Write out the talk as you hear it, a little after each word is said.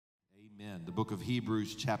Amen. The book of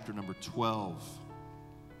Hebrews, chapter number 12,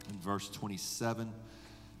 and verse 27.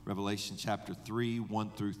 Revelation chapter 3,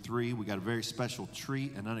 1 through 3. We got a very special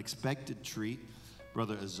treat, an unexpected treat.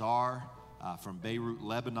 Brother Azar from Beirut,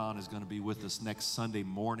 Lebanon, is going to be with us next Sunday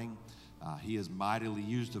morning. He is mightily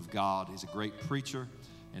used of God. He's a great preacher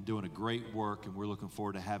and doing a great work, and we're looking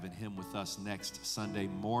forward to having him with us next Sunday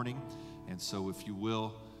morning. And so if you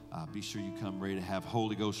will, be sure you come ready to have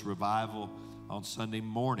Holy Ghost revival on Sunday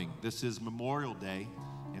morning. This is Memorial Day,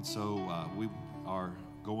 and so we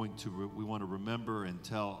want to remember and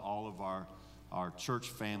tell all of our church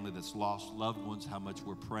family that's lost loved ones how much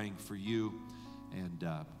we're praying for you and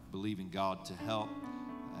believing God to help.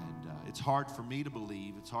 And it's hard for me to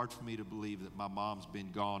believe. It's hard for me to believe that my mom's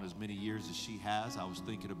been gone as many years as she has. I was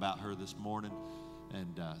thinking about her this morning,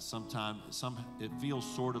 and sometimes it feels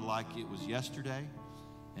sort of like it was yesterday,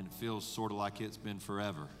 and it feels sort of like it's been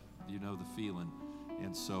forever. You know the feeling.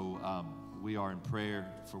 And so we are in prayer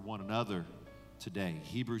for one another today.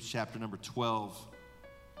 Hebrews chapter number 12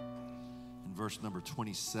 and verse number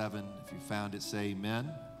 27. If you found it, say amen.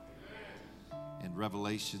 And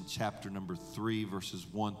Revelation chapter number 3, verses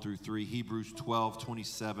 1 through 3. Hebrews 12,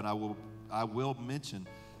 27. I will mention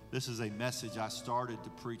this is a message I started to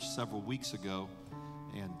preach several weeks ago,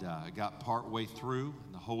 and I got part way through,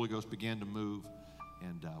 and the Holy Ghost began to move.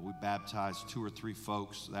 And we baptized 2 or 3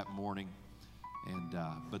 folks that morning. And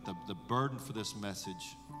but the burden for this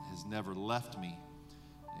message has never left me.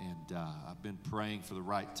 And I've been praying for the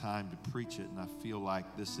right time to preach it, and I feel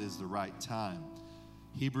like this is the right time.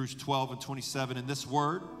 Hebrews 12 and 27, in this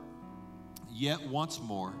word, yet once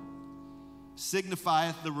more,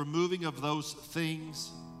 signifieth the removing of those things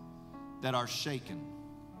that are shaken,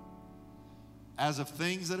 as of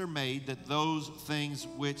things that are made, that those things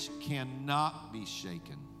which cannot be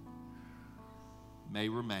shaken may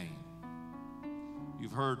remain.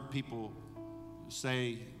 You've heard people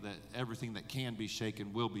say that everything that can be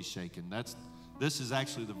shaken will be shaken. This is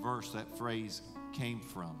actually the verse that phrase came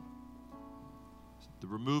from. The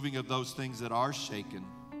removing of those things that are shaken,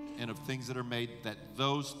 and of things that are made, that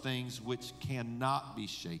those things which cannot be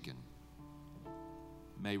shaken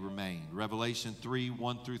may remain. Revelation 3,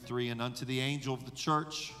 1 through 3, and unto the angel of the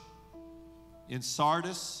church in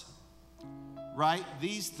Sardis write,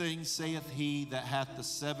 these things saith he that hath the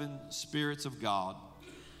 7 spirits of God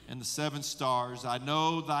and the 7 stars. I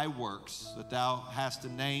know thy works, that thou hast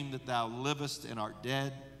a name, that thou livest and art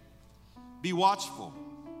dead. Be watchful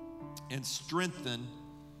and strengthen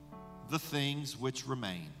the things which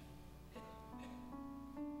remain.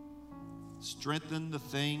 Strengthen the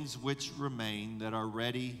things which remain that are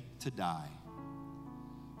ready to die.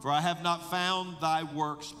 For I have not found thy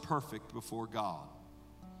works perfect before God.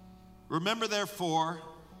 Remember therefore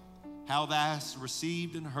how thou hast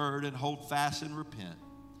received and heard, and hold fast and repent.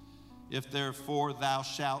 If therefore thou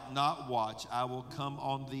shalt not watch, I will come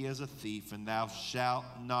on thee as a thief, and thou shalt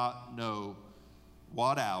not know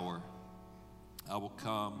what hour I will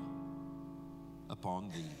come upon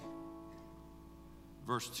thee.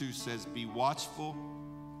 Verse 2 says, be watchful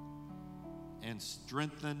and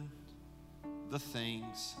strengthen the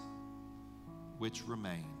things which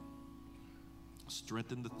remain.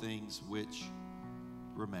 Strengthen the things which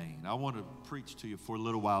remain. I want to preach to you for a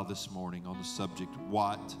little while this morning on the subject,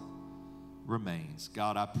 what remains.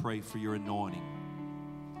 God, I pray for your anointing.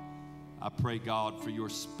 I pray, God, for your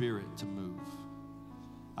spirit to move.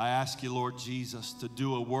 I ask you, Lord Jesus, to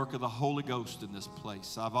do a work of the Holy Ghost in this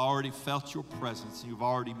place. I've already felt your presence. You've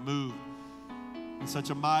already moved in such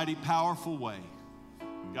a mighty, powerful way.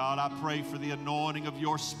 God, I pray for the anointing of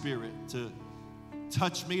your spirit to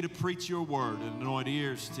touch me to preach your word and anoint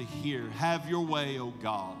ears to hear. Have your way, oh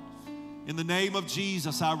God. In the name of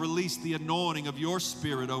Jesus, I release the anointing of your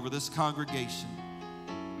spirit over this congregation.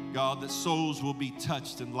 God, that souls will be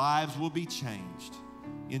touched and lives will be changed.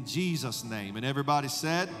 In Jesus' name. And everybody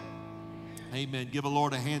said, amen. Give the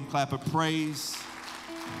Lord a hand clap of praise.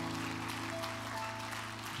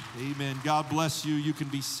 Amen. God bless you. You can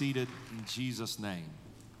be seated in Jesus' name.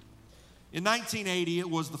 In 1980, it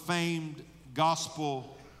was the famed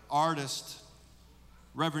gospel artist,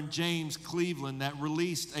 Reverend James Cleveland, that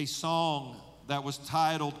released a song that was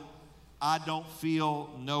titled, I Don't Feel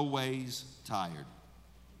No Ways Tired.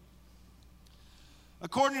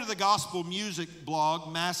 According to the gospel music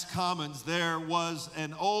blog, Mass Commons, there was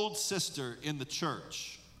an old sister in the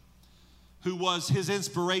church who was his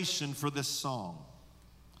inspiration for this song.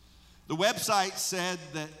 The website said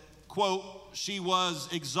that, quote, she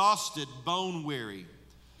was exhausted, bone weary.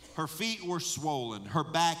 Her feet were swollen. Her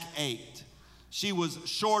back ached. She was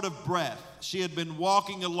short of breath. She had been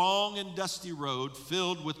walking a long and dusty road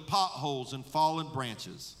filled with potholes and fallen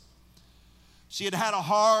branches. She had had a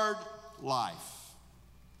hard life.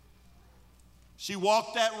 She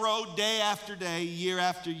walked that road day after day, year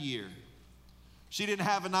after year. She didn't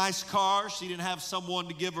have a nice car. She didn't have someone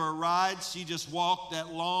to give her a ride. She just walked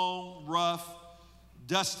that long, rough,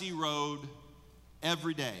 dusty road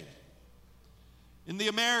every day. In the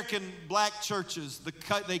American black churches,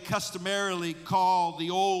 they customarily call the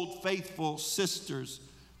old faithful sisters,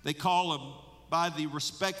 they call them by the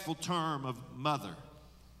respectful term of mother.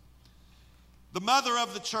 The mother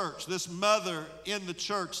of the church, this mother in the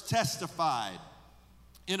church, testified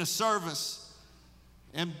in a service,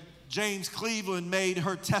 and James Cleveland made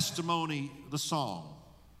her testimony the song.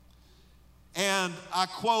 And I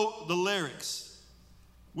quote the lyrics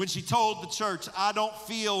when she told the church, "I don't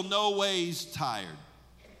feel no ways tired.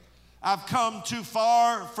 I've come too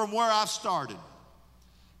far from where I started.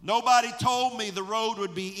 Nobody told me the road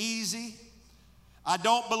would be easy. I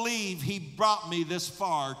don't believe he brought me this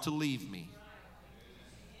far to leave me.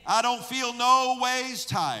 I don't feel no ways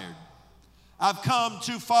tired. I've come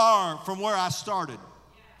too far from where I started.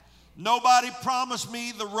 Nobody promised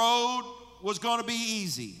me the road was going to be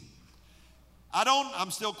easy. I'm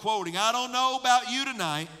still quoting, I don't know about you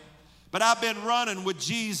tonight, but I've been running with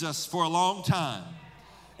Jesus for a long time.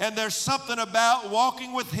 And there's something about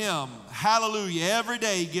walking with him, hallelujah, every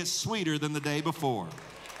day gets sweeter than the day before."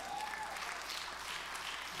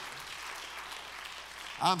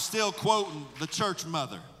 I'm still quoting the church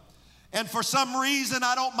mother. And for some reason,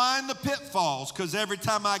 I don't mind the pitfalls, because every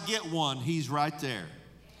time I get one, he's right there.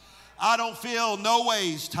 I don't feel no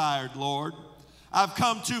ways tired, Lord. I've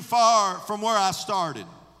come too far from where I started.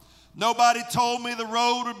 Nobody told me the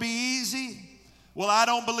road would be easy. Well, I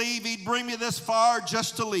don't believe he'd bring me this far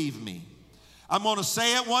just to leave me. I'm going to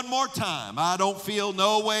say it one more time. I don't feel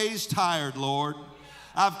no ways tired, Lord.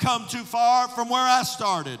 I've come too far from where I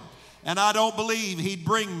started, and I don't believe he'd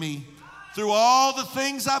bring me through all the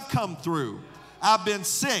things I've come through. I've been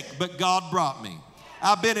sick, but God brought me.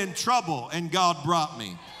 I've been in trouble, and God brought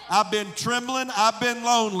me. I've been trembling. I've been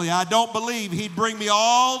lonely. I don't believe he'd bring me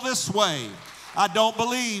all this way. I don't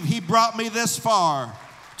believe he brought me this far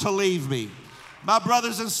to leave me. My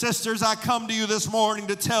brothers and sisters, I come to you this morning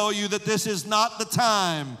to tell you that this is not the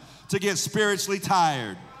time to get spiritually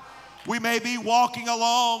tired. We may be walking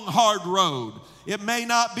along a hard road. It may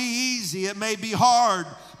not be easy. It may be hard,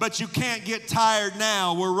 but you can't get tired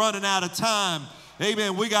now. We're running out of time.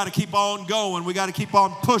 Amen. We got to keep on going. We got to keep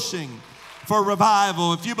on pushing for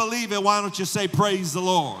revival. If you believe it, why don't you say praise the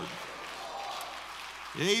Lord?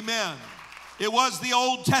 Amen. It was the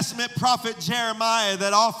Old Testament prophet Jeremiah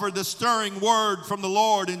that offered the stirring word from the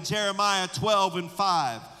Lord in Jeremiah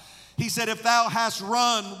 12:5. He said, "If thou hast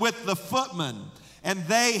run with the footmen, and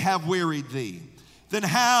they have wearied thee, then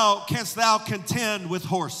how canst thou contend with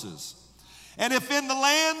horses? And if in the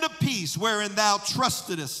land of peace wherein thou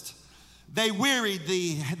trustedest, they wearied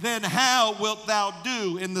thee, then how wilt thou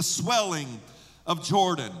do in the swelling of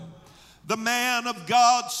Jordan?" The man of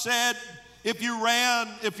God said, if you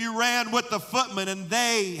ran with the footmen and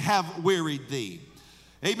they have wearied thee.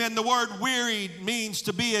 Amen. The word wearied means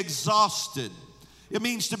to be exhausted. It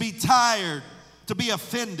means to be tired, to be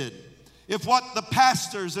offended. If what the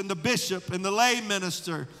pastors and the bishop and the lay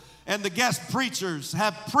minister and the guest preachers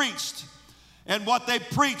have preached, and what they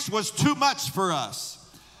preached was too much for us,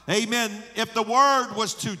 amen, if the word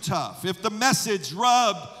was too tough, if the message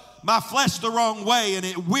rubbed my flesh the wrong way and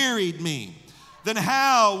it wearied me, then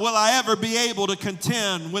how will I ever be able to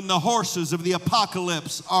contend when the horses of the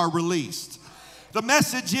apocalypse are released? The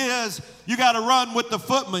message is you got to run with the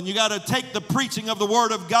footmen. You got to take the preaching of the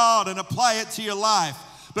Word of God and apply it to your life.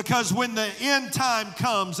 Because when the end time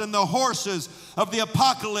comes and the horses of the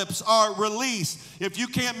apocalypse are released, if you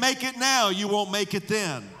can't make it now, you won't make it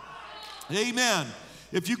then. Amen.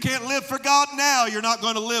 If you can't live for God now, you're not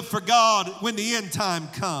going to live for God when the end time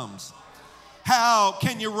comes. How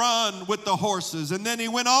can you run with the horses? And then he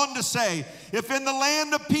went on to say, if in the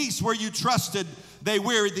land of peace where you trusted, they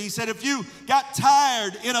wearied thee. He said, if you got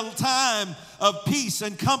tired in a time of peace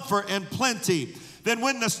and comfort and plenty, then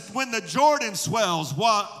when the Jordan swells,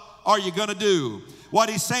 what are you going to do? What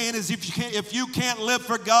he's saying is if you can't live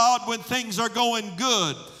for God when things are going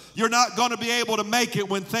good, you're not going to be able to make it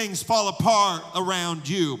when things fall apart around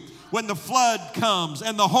you. When the flood comes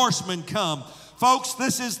and the horsemen come. Folks,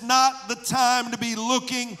 this is not the time to be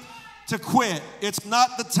looking to quit. It's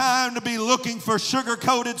not the time to be looking for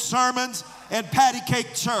sugar-coated sermons and patty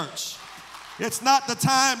cake church. It's not the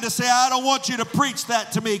time to say, I don't want you to preach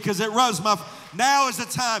that to me because it rubs my... Now is the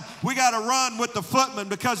time. We got to run with the footmen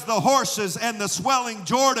because the horses and the swelling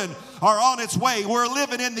Jordan are on its way. We're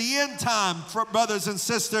living in the end time, brothers and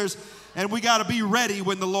sisters. And we got to be ready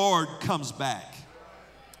when the Lord comes back.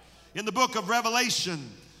 In the book of Revelation,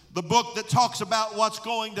 the book that talks about what's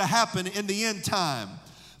going to happen in the end time,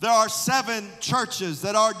 there are 7 churches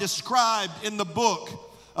that are described in the book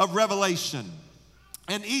of Revelation.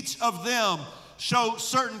 And each of them show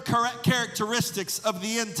certain characteristics of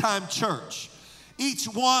the end time church. Each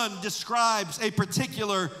one describes a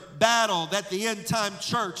particular battle that the end time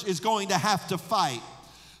church is going to have to fight.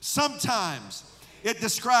 Sometimes it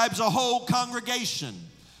describes a whole congregation.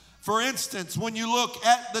 For instance, when you look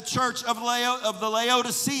at the church of the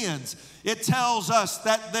Laodiceans, it tells us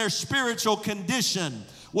that their spiritual condition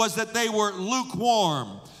was that they were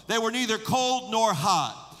lukewarm. They were neither cold nor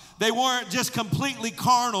hot. They weren't just completely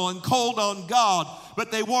carnal and cold on God,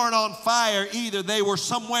 but they weren't on fire either. They were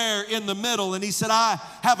somewhere in the middle. And he said, I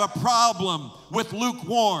have a problem with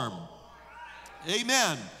lukewarm.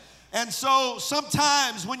 Amen. And so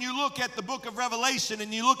sometimes when you look at the book of Revelation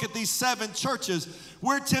and you look at these 7 churches,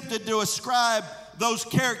 we're tempted to ascribe those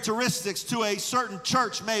characteristics to a certain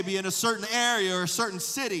church, maybe in a certain area or a certain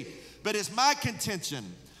city. But it's my contention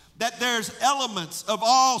that there's elements of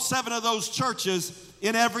all 7 of those churches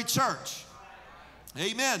in every church.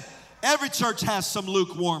 Amen. Every church has some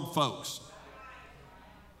lukewarm folks.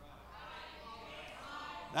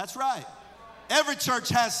 That's right. Every church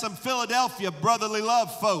has some Philadelphia brotherly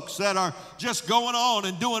love folks that are just going on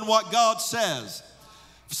and doing what God says.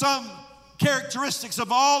 Some characteristics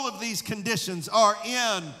of all of these conditions are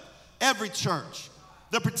in every church.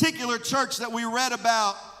 The particular church that we read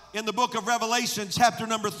about in the book of Revelation, chapter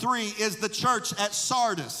number 3, is the church at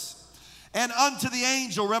Sardis. And unto the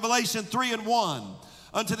angel, Revelation 3:1,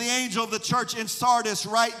 unto the angel of the church in Sardis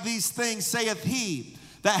write these things, saith he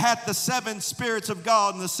that hath the 7 spirits of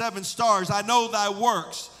God and the 7 stars. I know thy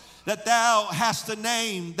works, that thou hast a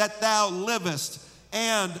name, that thou livest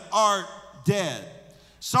and art dead.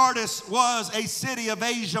 Sardis was a city of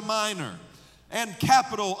Asia Minor and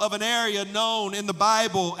capital of an area known in the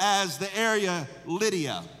Bible as the area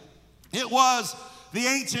Lydia. It was the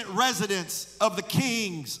ancient residence of the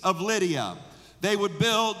kings of Lydia. They would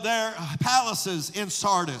build their palaces in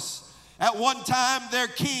Sardis. At one time, their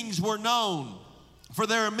kings were known for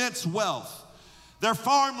their immense wealth. Their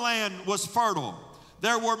farmland was fertile.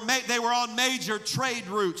 They were on major trade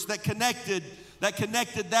routes that connected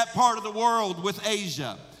that part of the world with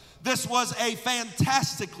Asia. This was a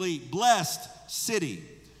fantastically blessed city.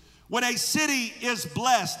 When a city is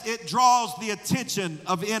blessed, it draws the attention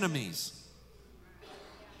of enemies.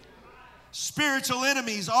 Spiritual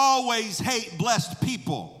enemies always hate blessed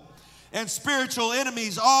people. And spiritual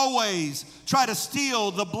enemies always try to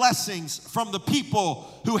steal the blessings from the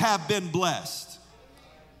people who have been blessed.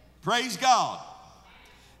 Praise God.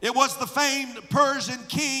 It was the famed Persian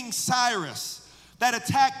king Cyrus that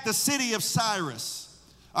attacked the city of Sardis.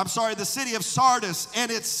 And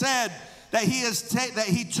it said that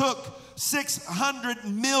he took $600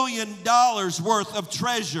 million worth of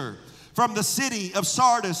treasure from the city of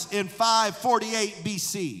Sardis in 548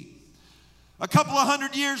 BC. A couple of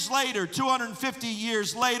hundred years later, 250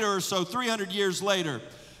 years later or so, 300 years later,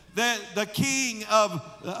 the king of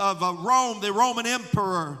Rome, the Roman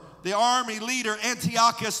emperor, the army leader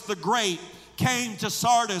Antiochus the Great, came to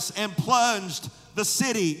Sardis and plunged the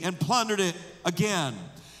city and plundered it again.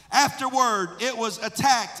 Afterward, it was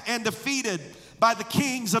attacked and defeated by the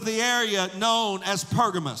kings of the area known as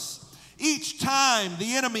Pergamus. Each time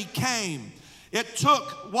the enemy came, it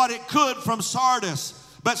took what it could from Sardis,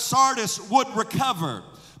 but Sardis would recover.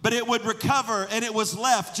 But it would recover, and it was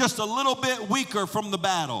left just a little bit weaker from the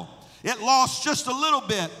battle. It lost just a little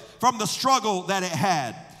bit from the struggle that it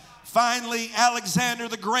had. Finally, Alexander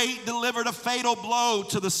the Great delivered a fatal blow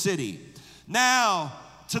to the city. Now,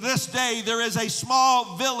 to this day, there is a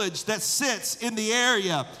small village that sits in the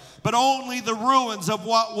area, but only the ruins of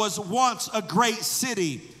what was once a great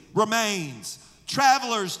city remains.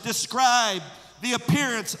 Travelers describe the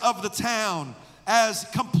appearance of the town as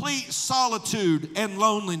complete solitude and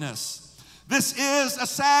loneliness. This is a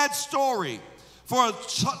sad story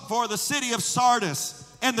for the city of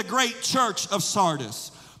Sardis and the great church of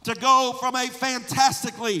Sardis, to go from a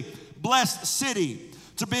fantastically blessed city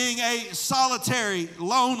to being a solitary,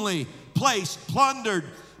 lonely place, plundered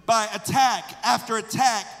by attack after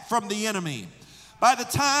attack from the enemy. By the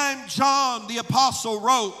time John the Apostle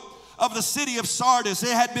wrote of the city of Sardis, it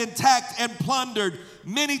had been attacked and plundered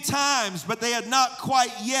many times, but they had not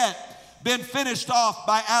quite yet been finished off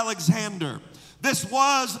by Alexander. This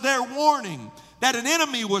was their warning that an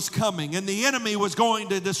enemy was coming, and the enemy was going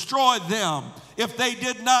to destroy them if they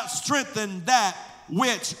did not strengthen that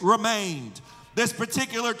which remained. This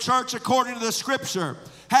particular church, according to the scripture,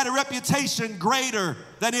 had a reputation greater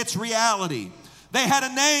than its reality. They had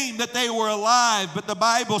a name that they were alive, but the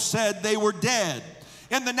Bible said they were dead.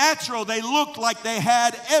 In the natural, they looked like they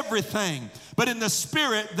had everything, but in the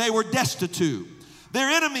spirit, they were destitute. Their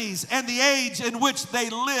enemies and the age in which they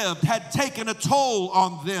lived had taken a toll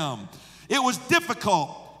on them. It was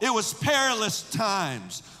difficult. It was perilous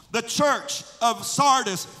times. The church of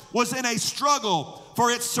Sardis was in a struggle for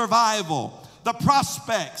its survival. The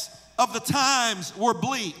prospects of the times were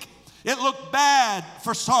bleak. It looked bad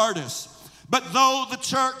for Sardis. But though the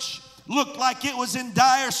church looked like it was in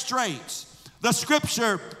dire straits, the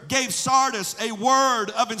scripture gave Sardis a word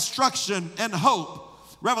of instruction and hope.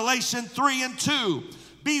 Revelation 3:2,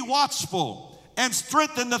 be watchful and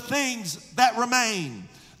strengthen the things that remain,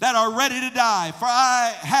 that are ready to die, for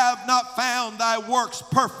I have not found thy works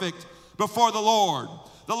perfect before the Lord.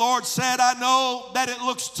 The Lord said, I know that it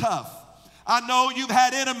looks tough. I know you've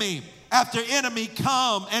had enemy after enemy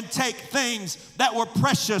come and take things that were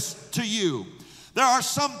precious to you. There are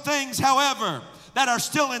some things, however, that are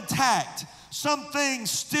still intact. Some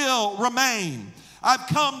things still remain. I've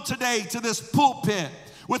come today to this pulpit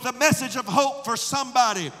with a message of hope for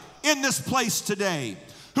somebody in this place today,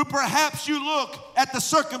 who perhaps you look at the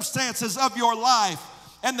circumstances of your life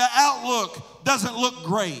and the outlook doesn't look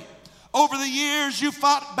great. Over the years, you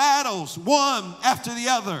fought battles, one after the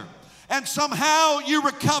other, and somehow you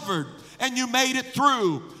recovered and you made it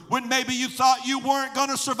through when maybe you thought you weren't going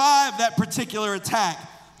to survive that particular attack.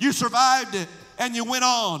 You survived it and you went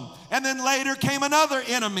on. And then later came another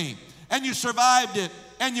enemy and you survived it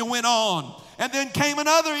and you went on. And then came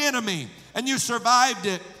another enemy and you survived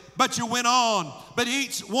it, but you went on. But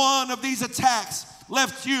each one of these attacks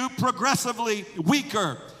left you progressively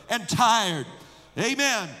weaker and tired.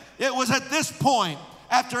 Amen. It was at this point,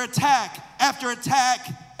 after attack, after attack,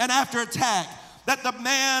 and after attack, that the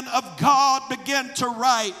man of God began to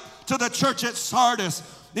write to the church at Sardis.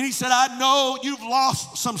 And he said, I know you've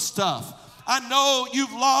lost some stuff. I know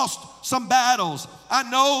you've lost some battles. I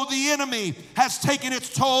know the enemy has taken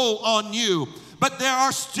its toll on you, but there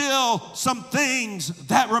are still some things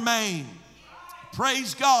that remain.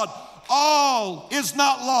 Praise God. All is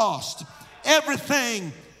not lost.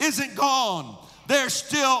 Everything isn't gone. There's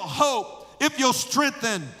still hope if you'll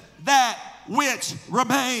strengthen that which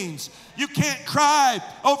remains. You can't cry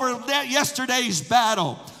over yesterday's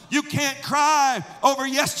battle. You can't cry over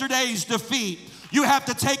yesterday's defeat. You have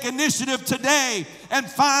to take initiative today and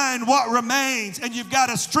find what remains, and you've got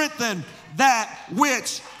to strengthen that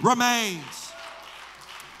which remains.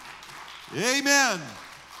 Amen.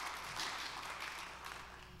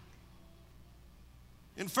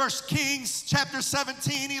 In 1 Kings chapter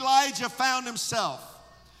 17, Elijah found himself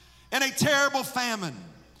in a terrible famine.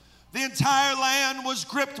 The entire land was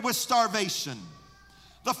gripped with starvation.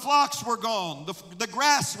 The flocks were gone. The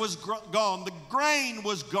grass was gone. The grain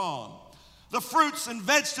was gone. The fruits and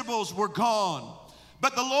vegetables were gone.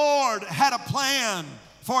 But the Lord had a plan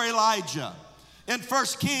for Elijah. In 1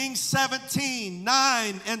 Kings 17,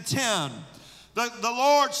 9 and 10, the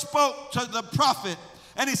Lord spoke to the prophet,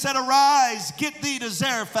 and he said, arise, get thee to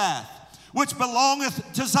Zarephath, which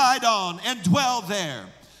belongeth to Zidon, and dwell there.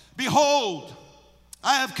 Behold,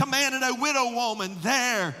 I have commanded a widow woman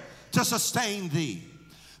there to sustain thee.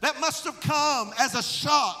 That must have come as a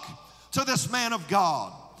shock to this man of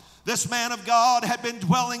God. This man of God had been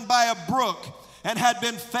dwelling by a brook and had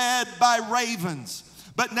been fed by ravens.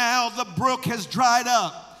 But now the brook has dried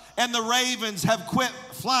up and the ravens have quit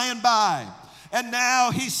flying by. And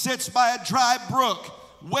now he sits by a dry brook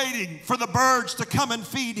waiting for the birds to come and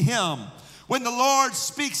feed him. When the Lord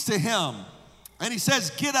speaks to him and he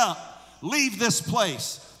says, get up, leave this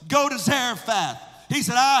place, go to Zarephath. He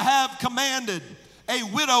said, I have commanded a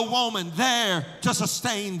widow woman there to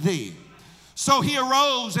sustain thee. So he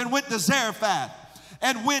arose and went to Zarephath.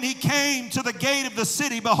 And when he came to the gate of the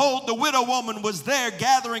city, behold, the widow woman was there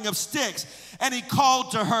gathering of sticks. And he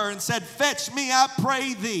called to her and said, fetch me, I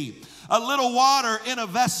pray thee, a little water in a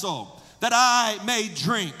vessel, that I may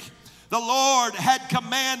drink. The Lord had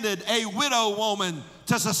commanded a widow woman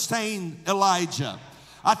to sustain Elijah.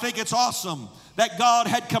 I think it's awesome that God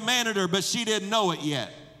had commanded her, but she didn't know it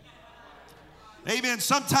yet. Amen.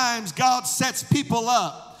 Sometimes God sets people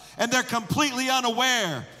up and they're completely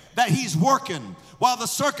unaware that he's working while the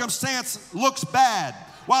circumstance looks bad,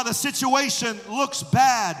 while the situation looks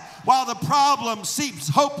bad, while the problem seems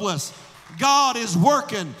hopeless. God is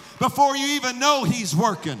working before you even know he's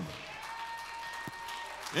working.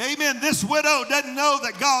 Amen. This widow doesn't know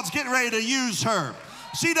that God's getting ready to use her.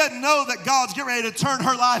 She doesn't know that God's getting ready to turn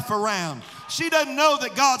her life around. She doesn't know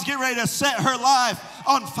that God's getting ready to set her life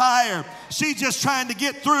on fire. She's just trying to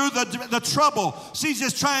get through the trouble. She's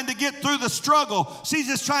just trying to get through the struggle. She's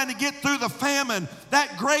just trying to get through the famine.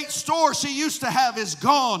 That great store she used to have is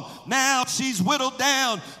gone. Now she's whittled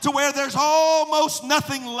down to where there's almost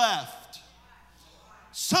nothing left.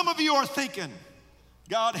 Some of you are thinking,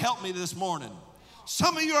 God help me this morning.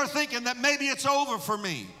 Some of you are thinking that maybe it's over for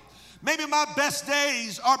me. Maybe my best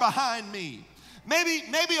days are behind me.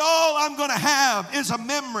 Maybe all I'm going to have is a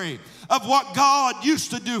memory of what God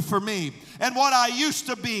used to do for me and what I used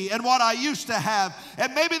to be and what I used to have.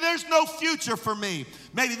 And maybe there's no future for me.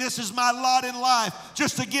 Maybe this is my lot in life,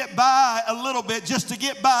 just to get by a little bit, just to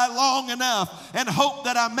get by long enough and hope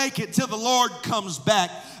that I make it till the Lord comes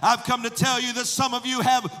back. I've come to tell you that some of you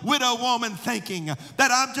have widow woman thinking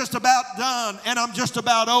that I'm just about done and I'm just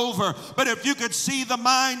about over. But if you could see the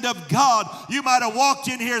mind of God, you might have walked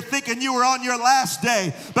in here thinking you were on your last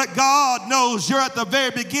day. But God knows you're at the very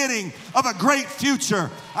beginning of a great future.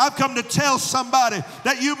 I've come to tell somebody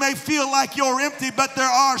that you may feel like you're empty, but there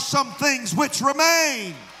are some things which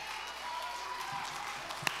remain.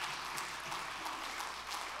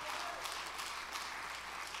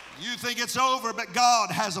 You think it's over, but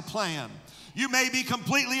God has a plan. You may be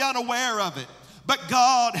completely unaware of it, but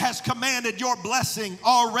God has commanded your blessing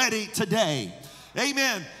already today.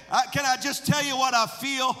 Amen. Can I just tell you what I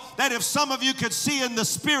feel? That if some of you could see in the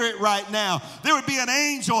spirit right now, there would be an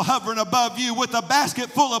angel hovering above you with a basket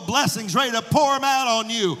full of blessings ready to pour them out on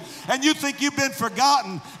you. And you think you've been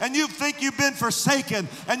forgotten, and you think you've been forsaken,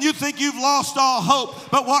 and you think you've lost all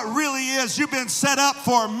hope. But what really is, you've been set up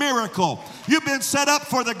for a miracle. You've been set up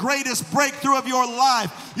for the greatest breakthrough of your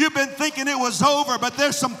life. You've been thinking it was over, but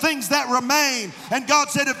there's some things that remain. And God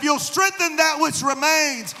said, if you'll strengthen that which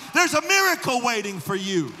remains, there's a miracle waiting for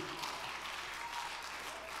you.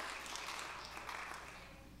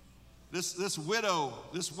 This widow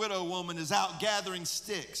woman is out gathering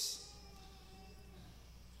sticks.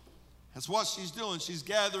 That's what she's doing. She's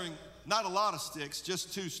gathering not a lot of sticks,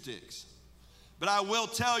 just 2 sticks. But I will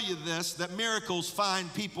tell you this, that miracles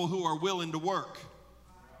find people who are willing to work.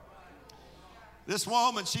 This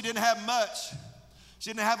woman, she didn't have much. She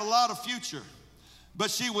didn't have a lot of future.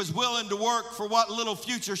 But she was willing to work for what little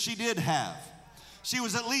future she did have. She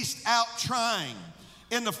was at least out trying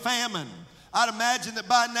in the famine. I'd imagine that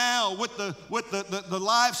by now, with the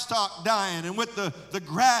livestock dying and with the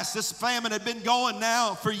grass, this famine had been going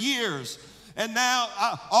now for years. And now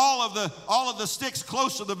all of the sticks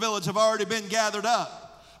close to the village have already been gathered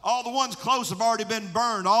up. All the ones close have already been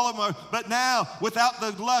burned. All of them are, but now without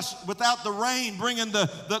the rain bringing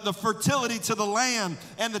the fertility to the land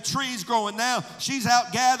and the trees growing, now she's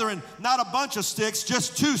out gathering not a bunch of sticks,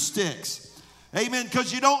 just 2 sticks. Amen.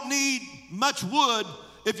 Because you don't need much wood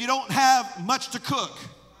if you don't have much to cook.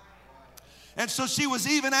 And so she was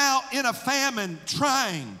even out in a famine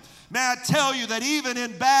trying. May I tell you that even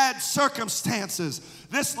in bad circumstances,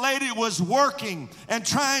 this lady was working and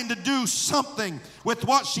trying to do something with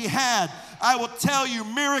what she had. I will tell you,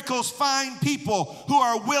 miracles find people who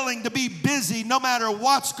are willing to be busy no matter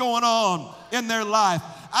what's going on in their life.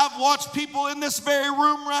 I've watched people in this very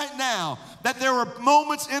room right now that there were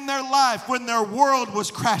moments in their life when their world was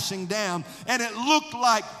crashing down and it looked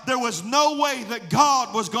like there was no way that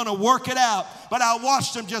God was going to work it out. But I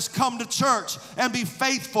watched them just come to church and be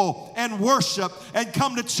faithful and worship and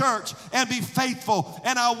come to church and be faithful.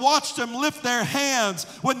 And I watched them lift their hands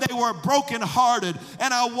when they were brokenhearted.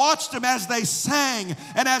 And I watched them as they sang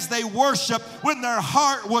and as they worshiped when their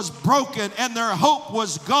heart was broken and their hope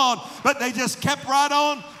was gone. But they just kept right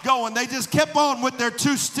on going. They just kept on with their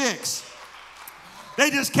 2 sticks. They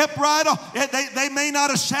just kept right on. They may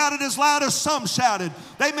not have shouted as loud as some shouted.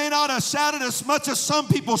 They may not have shouted as much as some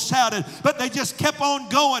people shouted, but they just kept on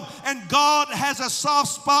going. And God has a soft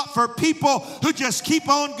spot for people who just keep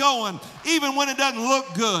on going, even when it doesn't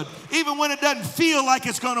look good, even when it doesn't feel like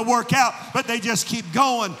it's going to work out, but they just keep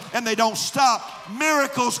going and they don't stop.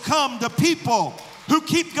 Miracles come to people who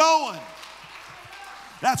keep going.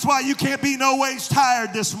 That's why you can't be no ways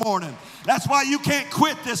tired this morning. That's why you can't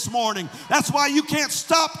quit this morning. That's why you can't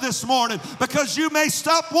stop this morning, because you may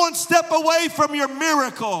stop one step away from your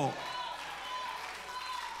miracle.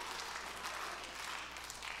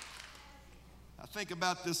 I think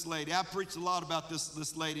about this lady. I preached a lot about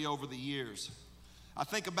this lady over the years. I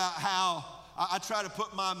think about how I try to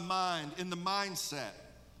put my mind in the mindset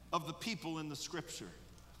of the people in the scripture.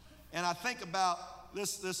 And I think about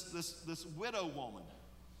this widow woman,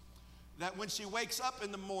 that when she wakes up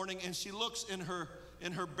in the morning and she looks in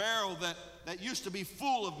her barrel that used to be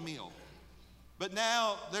full of meal, but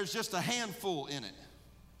now there's just a handful in it.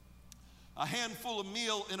 A handful of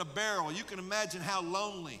meal in a barrel. You can imagine how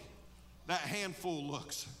lonely that handful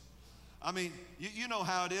looks. I mean, you know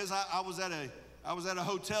how it is. I was at a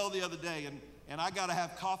hotel the other day, and I got to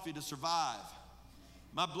have coffee to survive.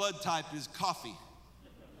 My blood type is coffee.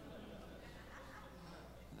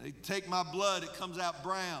 They take my blood, it comes out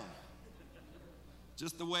brown,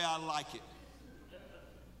 just the way I like it.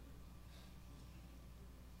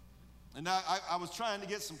 And I was trying to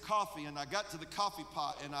get some coffee, and I got to the coffee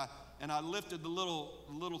pot, and I lifted the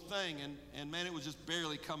little thing, and man, it was just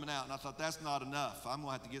barely coming out. And I thought, that's not enough. I'm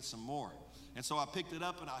gonna have to get some more. And so I picked it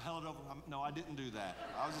up and I held it over. No, I didn't do that.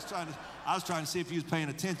 I was trying to see if he was paying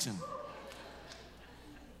attention.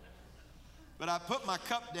 But I put my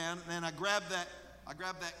cup down, and I grabbed that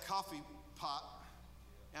coffee pot,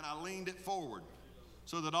 and I leaned it forward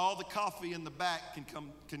so that all the coffee in the back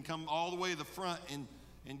can come all the way to the front and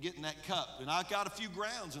get in that cup. And I got a few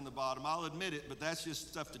grounds in the bottom, I'll admit it, but that's just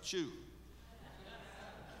stuff to chew.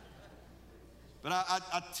 But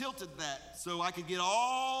I tilted that so I could get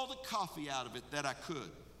all the coffee out of it that I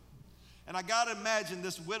could. And I got to imagine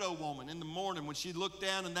this widow woman in the morning when she looked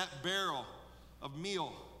down in that barrel of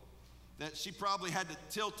meal, that she probably had to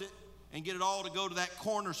tilt it and get it all to go to that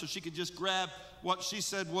corner so she could just grab what she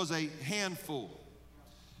said was a handful.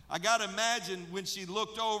 I got to imagine when she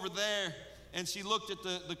looked over there and she looked at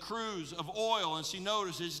the cruse of oil, and she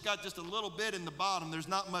noticed it's got just a little bit in the bottom. There's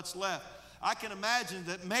not much left. I can imagine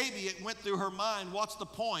that maybe it went through her mind, what's the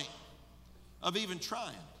point of even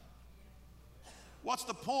trying? What's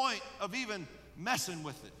the point of even messing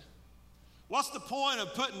with it? What's the point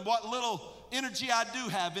of putting what little energy I do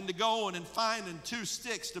have into going and finding 2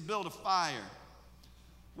 sticks to build a fire?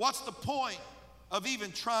 What's the point of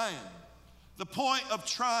even trying? The point of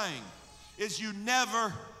trying is you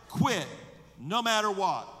never quit, no matter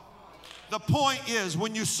what. The point is,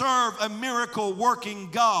 when you serve a miracle working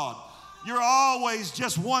God, you're always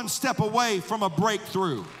just one step away from a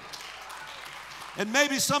breakthrough. And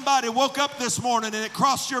maybe somebody woke up this morning and it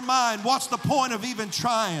crossed your mind, what's the point of even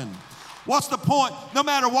trying? What's the point? No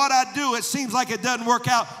matter what I do, it seems like it doesn't work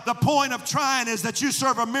out. The point of trying is that you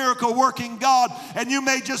serve a miracle working God, and you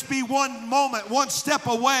may just be one moment, one step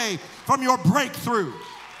away from your breakthrough.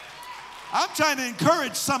 I'm trying to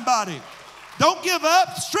encourage somebody. Don't give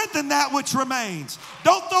up. Strengthen that which remains.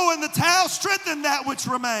 Don't throw in the towel. Strengthen that which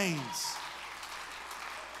remains.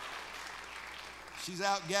 She's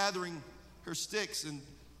out gathering her sticks, and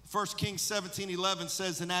 1 Kings 17:11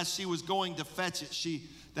 says, and as she was going to fetch it,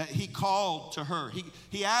 that he called to her.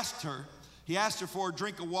 He asked her for a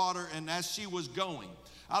drink of water, and as she was going.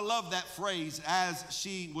 I love that phrase, as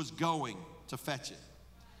she was going to fetch it.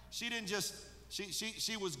 She didn't just,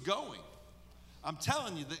 she was going. I'm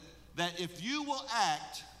telling you that if you will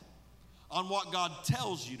act on what God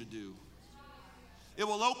tells you to do, it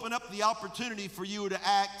will open up the opportunity for you to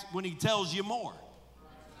act when he tells you more.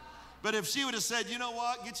 But if she would have said, you know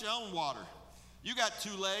what, get your own water. You got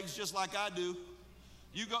 2 legs just like I do.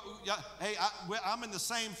 You go, hey, I'm in the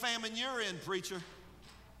same famine you're in, preacher.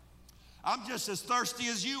 I'm just as thirsty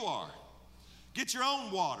as you are. Get your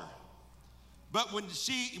own water. But when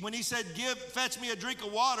he said, fetch me a drink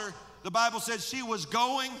of water, the Bible said she was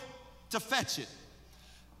going to fetch it.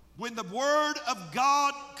 When the word of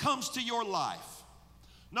God comes to your life,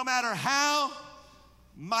 no matter how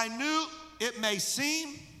minute it may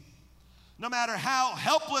seem, no matter how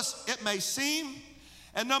helpless it may seem,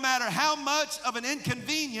 and no matter how much of an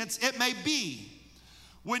inconvenience it may be,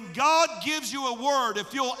 when God gives you a word,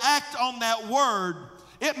 if you'll act on that word,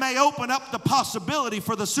 it may open up the possibility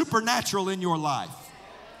for the supernatural in your life.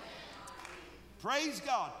 Praise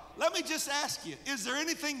God. Let me just ask you, is there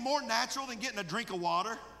anything more natural than getting a drink of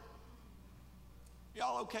water?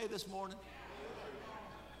 Y'all okay this morning?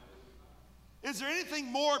 Is there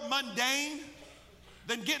anything more mundane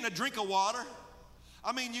than getting a drink of water?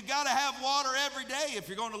 I mean, you got to have water every day if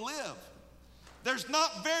you're going to live. There's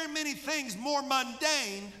not very many things more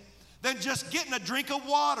mundane than just getting a drink of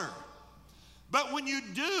water. But when you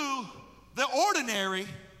do the ordinary,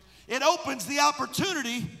 it opens the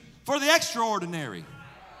opportunity for the extraordinary.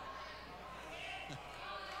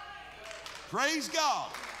 Praise God.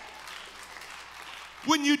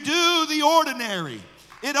 When you do the ordinary,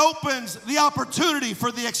 it opens the opportunity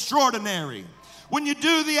for the extraordinary. When you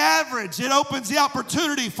do the average, it opens the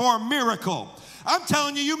opportunity for a miracle. I'm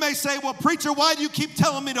telling you, you may say, well, preacher, why do you keep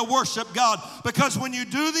telling me to worship God? Because when you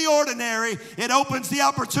do the ordinary, it opens the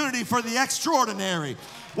opportunity for the extraordinary.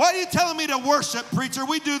 Why are you telling me to worship, preacher?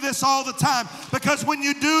 We do this all the time. Because when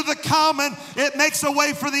you do the common, it makes a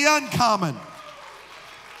way for the uncommon.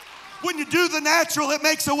 When you do the natural, it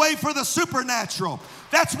makes a way for the supernatural.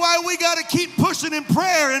 That's why we got to keep pushing in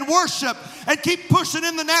prayer and worship and keep pushing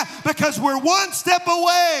in the because we're one step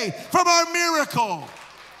away from our miracle.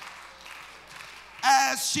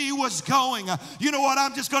 as she was going. You know what?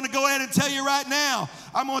 I'm just going to go ahead and tell you right now.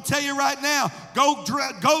 I'm going to tell you right now. Go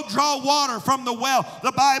draw water from the well.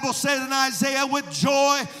 The Bible said in Isaiah, with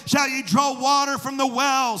joy shall ye draw water from the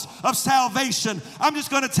wells of salvation. I'm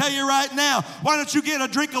just going to tell you right now. Why don't you get a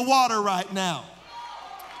drink of water right now?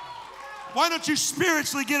 Why don't you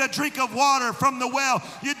spiritually get a drink of water from the well?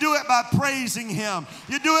 You do it by praising Him.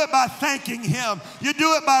 You do it by thanking Him. You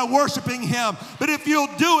do it by worshiping Him. But if you'll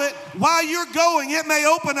do it while you're going, it may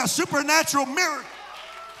open a supernatural miracle.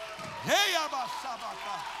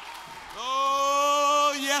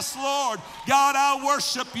 Oh, yes, Lord. God, I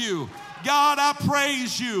worship you. God, I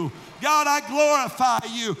praise you. God, I glorify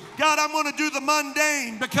you. God, I'm going to do the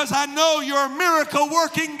mundane because I know you're a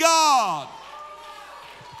miracle-working God.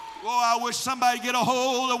 Oh, I wish somebody get a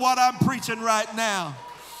hold of what I'm preaching right now.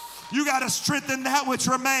 You got to strengthen that which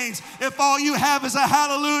remains. If all you have is a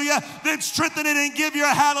hallelujah, then strengthen it and give your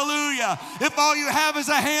hallelujah. If all you have is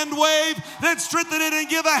a hand wave, then strengthen it and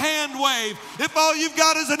give a hand wave. If all you've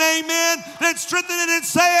got is an amen, then strengthen it and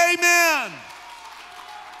say amen.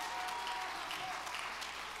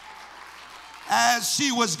 As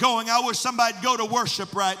she was going, I wish somebody'd go to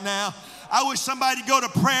worship right now. I wish somebody go to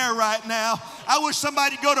prayer right now. I wish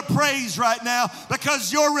somebody go to praise right now,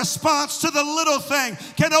 because your response to the little thing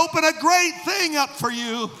can open a great thing up for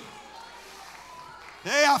you.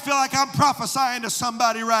 Hey, I feel like I'm prophesying to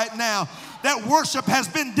somebody right now that worship has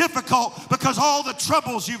been difficult because of all the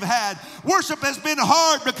troubles you've had. Worship has been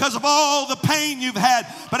hard because of all the pain you've had.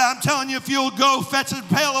 But I'm telling you, if you'll go fetch a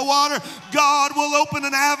pail of water, God will open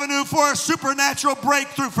an avenue for a supernatural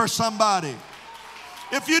breakthrough for somebody.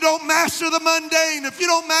 If you don't master the mundane, if you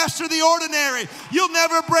don't master the ordinary, you'll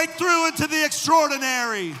never break through into the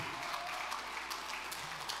extraordinary.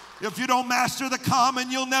 If you don't master the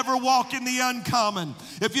common, you'll never walk in the uncommon.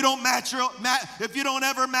 If you don't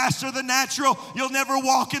ever master the natural, you'll never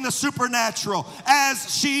walk in the supernatural.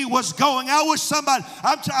 As she was going, I wish somebody,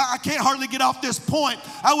 I can't hardly get off this point.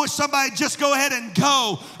 I wish somebody just go ahead and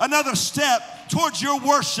go another step towards your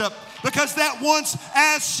worship, because that once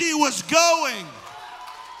as she was going,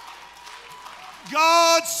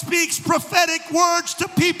 God speaks prophetic words to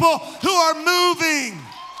people who are moving.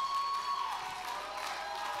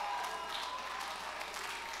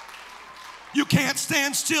 You can't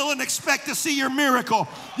stand still and expect to see your miracle.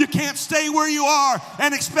 You can't stay where you are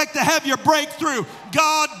and expect to have your breakthrough.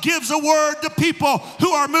 God gives a word to people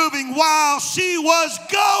who are moving while she was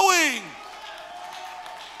going.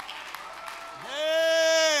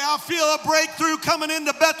 Hey, I feel a breakthrough coming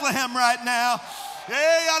into Bethlehem right now.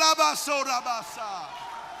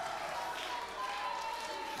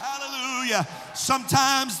 Hallelujah.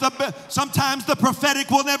 Sometimes the prophetic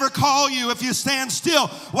will never call you if you stand still.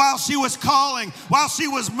 While she was calling, while she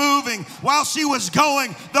was moving, while she was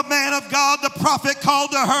going, the man of God, the prophet,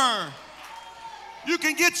 called to her. You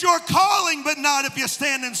can get your calling, but not if you're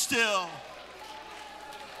standing still.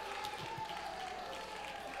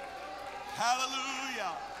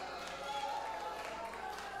 Hallelujah.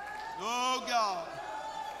 Oh God.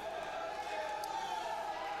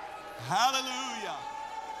 Hallelujah.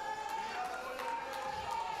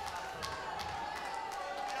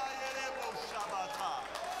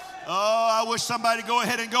 Oh, I wish somebody go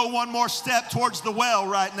ahead and go one more step towards the well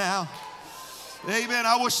right now. Amen.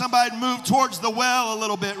 I wish somebody move towards the well a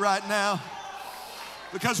little bit right now.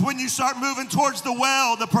 Because when you start moving towards the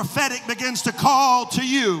well, the prophetic begins to call to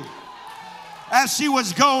you. As she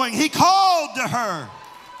was going, he called to her.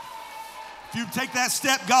 If you take that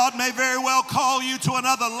step, God may very well call you to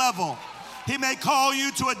another level. He may call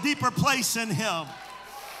you to a deeper place in Him.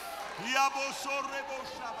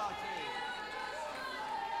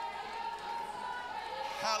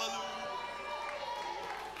 Hallelujah.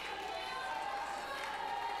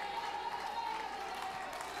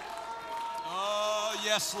 Oh,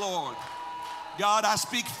 yes, Lord. God, I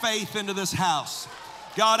speak faith into this house.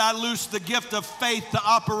 God, I loose the gift of faith to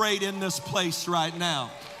operate in this place right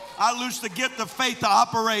now. I loose the gift of faith to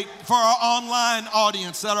operate for our online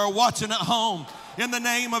audience that are watching at home in the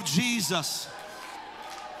name of Jesus.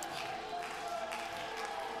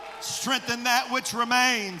 Strengthen that which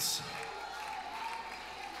remains.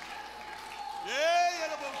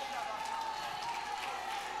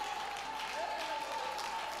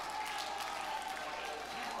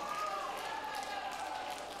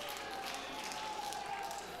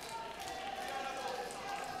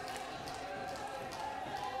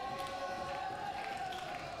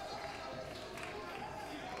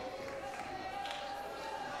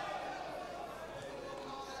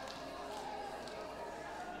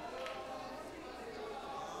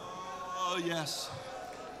 Oh, yes.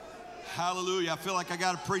 Hallelujah. I feel like I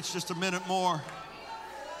got to preach just a minute more.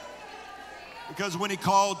 Because when he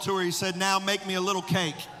called to her, he said, now make me a little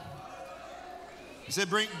cake. He said,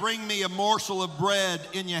 bring me a morsel of bread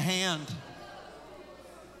in your hand.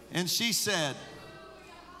 And she said,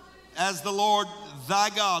 as the Lord thy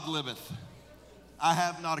God liveth, I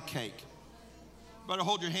have not a cake. Better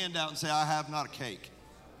hold your hand out and say, I have not a cake.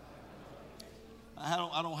 I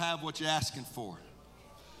don't have what you're asking for.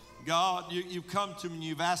 God, you've come to me and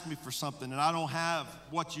you've asked me for something, and I don't have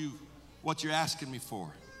what you're asking me for.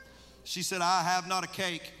 She said, I have not a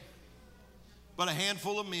cake, but a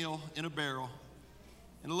handful of meal in a barrel,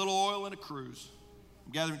 and a little oil in a cruse.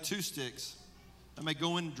 I'm gathering 2 sticks. I may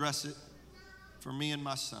go in and dress it for me and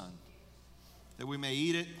my son, that we may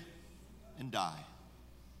eat it and die.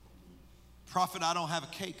 Prophet, I don't have a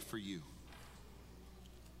cake for you.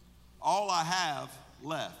 All I have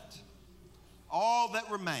left, all that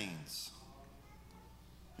remains,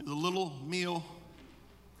 is a little meal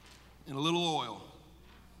and a little oil.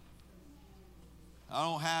 I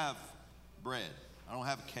don't have bread. I don't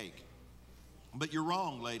have a cake. But you're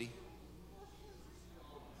wrong, lady.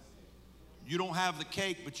 You don't have the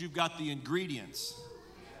cake, but you've got the ingredients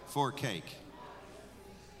for a cake.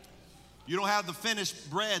 You don't have the finished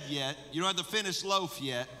bread yet. You don't have the finished loaf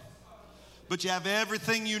yet. But you have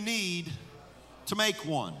everything you need to make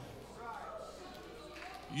one.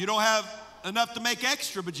 You don't have enough to make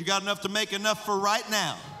extra, but you got enough to make enough for right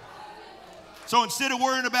now. So instead of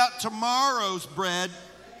worrying about tomorrow's bread,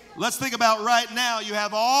 let's think about right now. You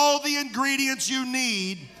have all the ingredients you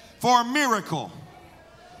need for a miracle.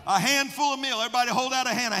 A handful of meal. Everybody hold out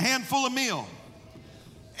a hand. A handful of meal.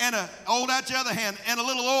 And hold out your other hand. And a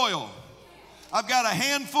little oil. I've got a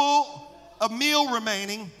handful of meal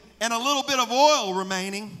remaining and a little bit of oil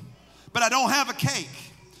remaining, but I don't have a cake.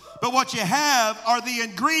 But what you have are the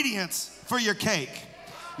ingredients for your cake.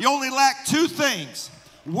 You only lack 2 things,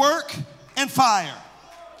 work and fire.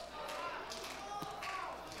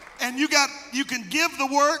 And you can give the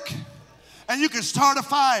work and you can start a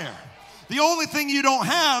fire. The only thing you don't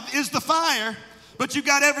have is the fire, but you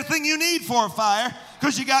got everything you need for a fire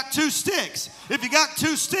because you got 2 sticks. If you got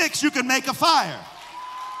 2 sticks, you can make a fire.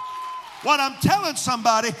 What I'm telling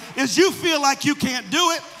somebody is you feel like you can't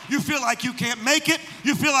do it. You feel like you can't make it.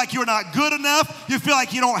 You feel like you're not good enough. You feel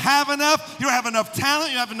like you don't have enough. You don't have enough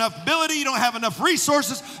talent. You don't have enough ability. You don't have enough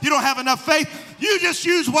resources. You don't have enough faith. You just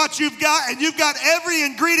use what you've got, and you've got every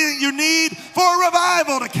ingredient you need for a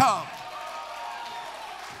revival to come.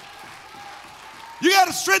 You got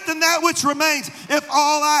to strengthen that which remains. If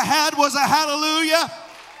all I had was a hallelujah,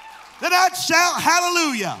 then I'd shout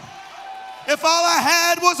hallelujah. If all I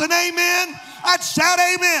had was an amen, I'd shout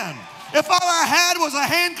amen. If all I had was a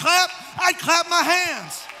hand clap, I'd clap my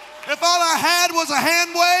hands. If all I had was a hand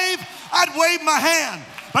wave, I'd wave my hand.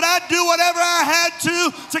 But I'd do whatever I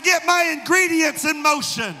had to get my ingredients in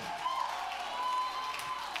motion.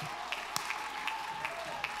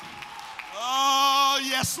 Oh,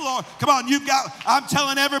 yes, Lord. Come on, I'm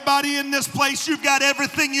telling everybody in this place, you've got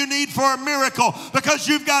everything you need for a miracle because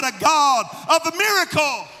you've got a God of a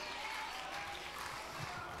miracle.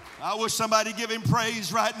 I wish somebody give him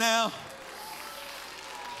praise right now.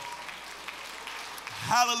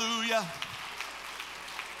 Hallelujah.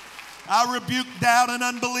 I rebuke doubt and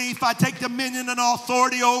unbelief. I take dominion and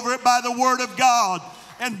authority over it by the word of God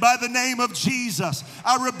and by the name of Jesus.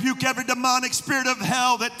 I rebuke every demonic spirit of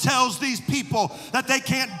hell that tells these people that they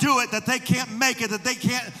can't do it, that they can't make it, that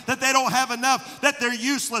they don't have enough, that they're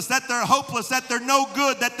useless, that they're hopeless, that they're no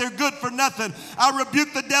good, that they're good for nothing. I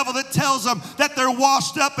rebuke the devil that tells them that they're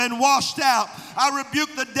washed up and washed out. I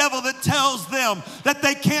rebuke the devil that tells them that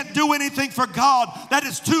they can't do anything for God, that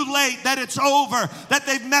it's too late, that it's over, that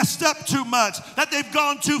they've messed up too much, that they've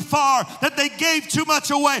gone too far, that they gave too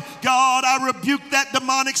much away. God, I rebuke that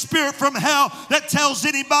demonic spirit from hell that tells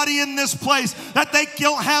anybody in this place that they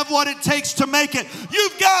don't have what it takes to make it.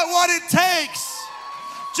 You've got what it takes.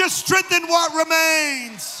 Just strengthen what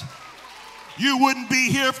remains. You wouldn't be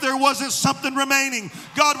here if there wasn't something remaining.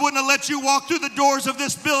 God wouldn't have let you walk through the doors of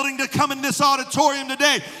this building to come in this auditorium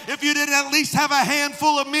today if you didn't at least have a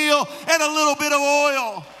handful of meal and a little bit of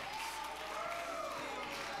oil.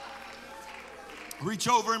 Reach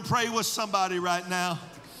over and pray with somebody right now.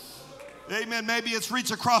 Amen. Maybe it's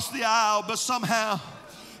reach across the aisle, but somehow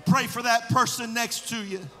pray for that person next to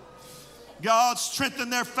you. God, strengthen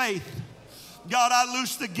their faith. God, I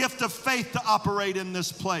loose the gift of faith to operate in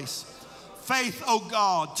this place. Faith, oh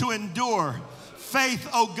God, to endure. Faith,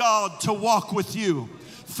 oh God, to walk with you.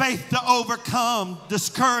 Faith to overcome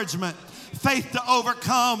discouragement. Faith to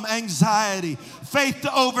overcome anxiety. Faith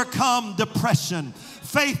to overcome depression.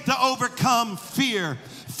 Faith to overcome fear.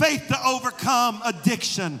 Faith to overcome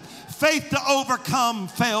addiction. faith to overcome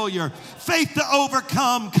failure, faith to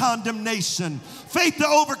overcome condemnation, faith to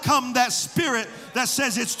overcome that spirit that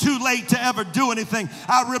says it's too late to ever do anything.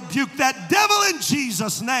 I rebuke that devil in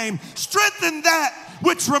Jesus' name. Strengthen that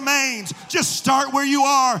which remains. Just start where you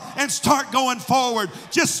are and start going forward.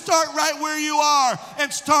 Just start right where you are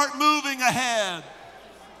and start moving ahead.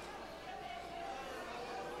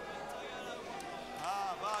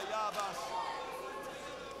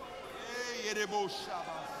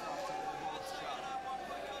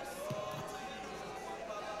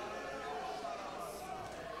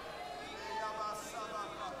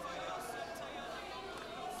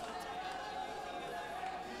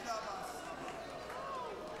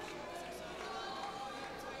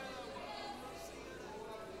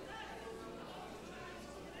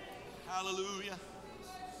 Hallelujah.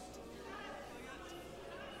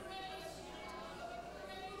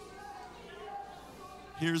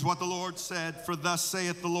 Here's what the Lord said, for thus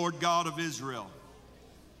saith the Lord God of Israel,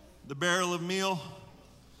 the barrel of meal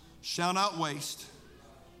shall not waste.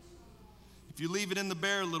 If you leave it in the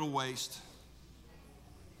barrel, it'll waste.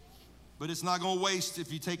 But it's not going to waste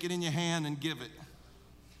if you take it in your hand and give it.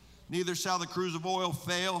 Neither shall the cruse of oil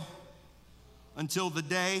fail until the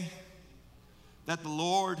day that the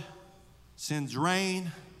Lord sends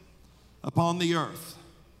rain upon the earth.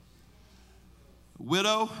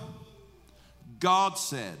 Widow, God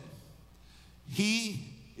said, He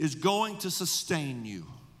is going to sustain you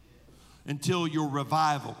until your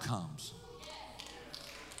revival comes.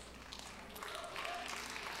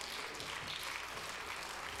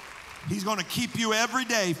 He's going to keep you every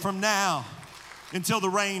day from now until the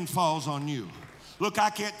rain falls on you. Look, I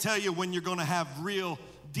can't tell you when you're going to have real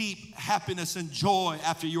deep happiness and joy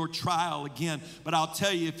after your trial again. But I'll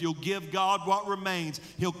tell you, if you'll give God what remains,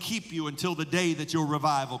 He'll keep you until the day that your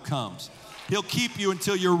revival comes. He'll keep you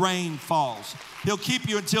until your rain falls. He'll keep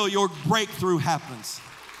you until your breakthrough happens.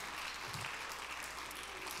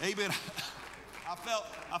 Amen.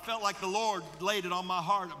 I felt like the Lord laid it on my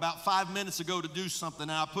heart about 5 minutes ago to do something,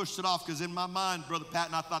 and I pushed it off because in my mind, Brother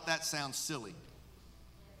Patton, I thought that sounds silly.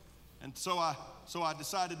 And so I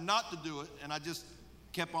decided not to do it, and I just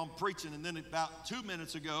kept on preaching. And then about 2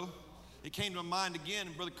 minutes ago, it came to my mind again.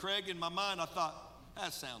 And Brother Craig, in my mind, I thought,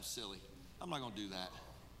 that sounds silly. I'm not going to do that.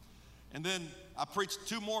 And then I preached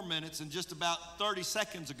 2 more minutes, and just about 30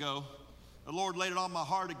 seconds ago, the Lord laid it on my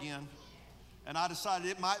heart again. And I decided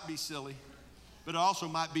it might be silly, but it also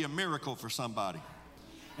might be a miracle for somebody.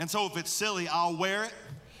 And so if it's silly, I'll wear it.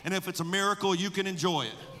 And if it's a miracle, you can enjoy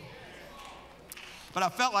it. But I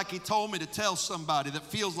felt like He told me to tell somebody that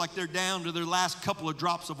feels like they're down to their last couple of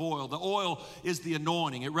drops of oil. The oil is the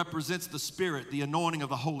anointing. It represents the Spirit, the anointing of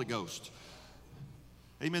the Holy Ghost.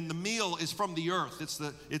 Amen. The meal is from the earth.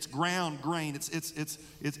 It's ground grain. It's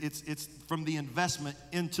from the investment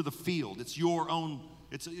into the field. It's your own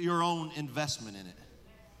investment in it.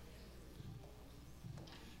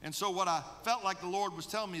 And so what I felt like the Lord was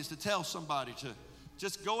telling me is to tell somebody to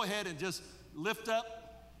just go ahead and just lift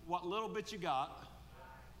up what little bit you got.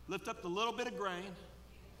 Lift up the little bit of grain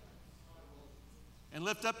and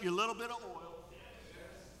lift up your little bit of oil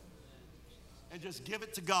and just give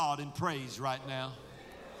it to God in praise right now.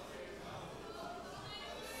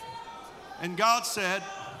 And God said,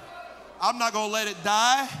 I'm not going to let it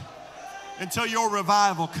die until your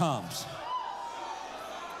revival comes.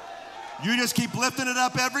 You just keep lifting it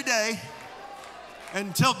up every day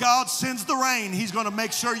until God sends the rain. He's going to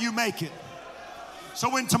make sure you make it. So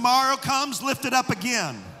when tomorrow comes, lift it up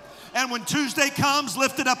again. And when Tuesday comes,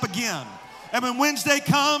 lift it up again. And when Wednesday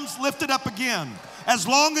comes, lift it up again. As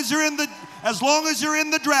long as you're in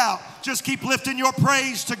the drought, just keep lifting your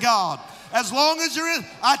praise to God. As long as you're in,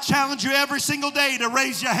 I challenge you every single day to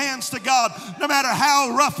raise your hands to God, no matter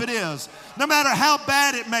how rough it is, no matter how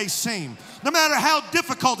bad it may seem, no matter how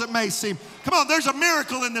difficult it may seem. Come on, there's a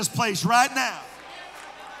miracle in this place right now.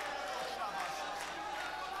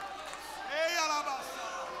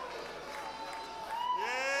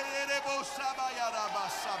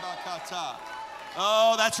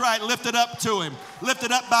 Oh, that's right. Lift it up to Him. Lift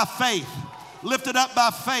it up by faith. Lift it up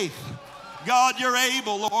by faith. God, you're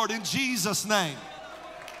able, Lord, in Jesus' name.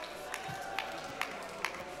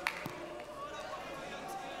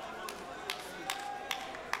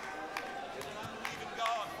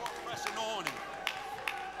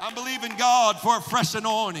 I'm believing God for a fresh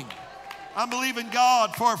anointing. I'm believing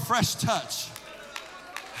God for a fresh touch.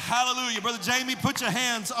 Hallelujah. Brother Jamie, put your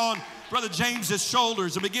hands on Brother James's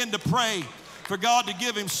shoulders and begin to pray for God to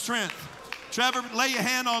give him strength. Trevor, lay your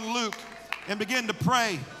hand on Luke and begin to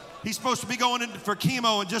pray. He's supposed to be going in for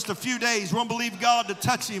chemo in just a few days. We're going to believe God to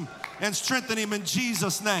touch him and strengthen him in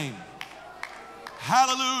Jesus' name.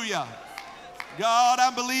 Hallelujah. God,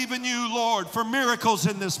 I believe in you, Lord, for miracles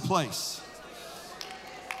in this place.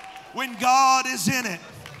 When God is in it.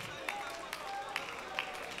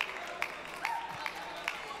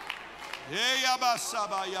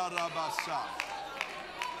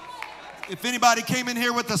 If anybody came in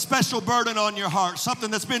here with a special burden on your heart, something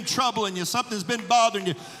that's been troubling you, something that's been bothering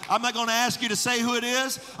you, I'm not going to ask you to say who it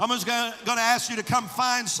is. I'm just going to ask you to come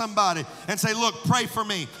find somebody and say, look, pray for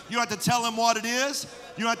me. You don't have to tell them what it is.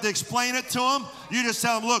 You don't have to explain it to them. You just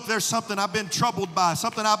tell them, look, there's something I've been troubled by,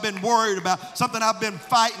 something I've been worried about, something I've been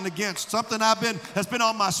fighting against, something that's been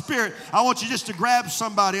on my spirit. I want you just to grab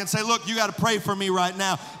somebody and say, look, you got to pray for me right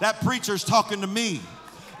now. That preacher's talking to me,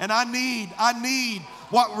 and I need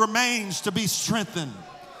what remains to be strengthened.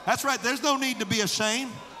 That's right. There's no need to be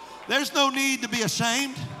ashamed. There's no need to be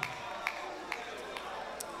ashamed.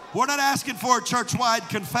 We're not asking for a church-wide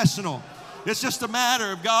confessional. It's just a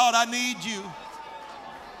matter of, God, I need you.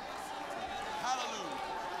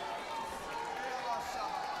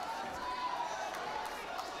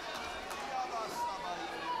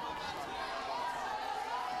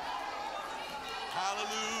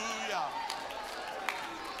 Hallelujah.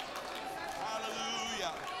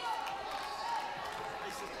 Hallelujah.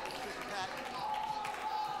 Hey, Sister Pat, do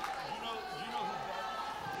you know who that is?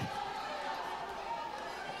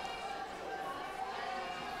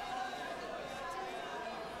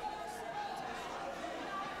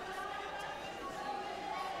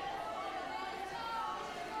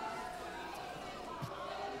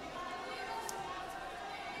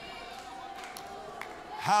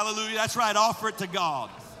 Hallelujah. That's right. Offer it to God.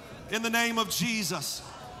 In the name of Jesus.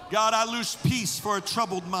 God, I loose peace for a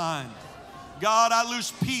troubled mind. God, I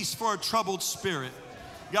loose peace for a troubled spirit.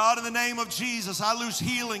 God, in the name of Jesus, I loose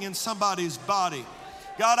healing in somebody's body.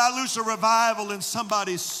 God, I loose a revival in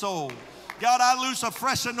somebody's soul. God, I loose a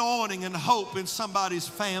fresh anointing and hope in somebody's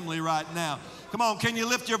family right now. Come on, can you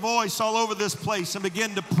lift your voice all over this place and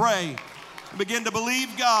begin to pray and begin to believe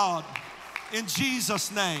God in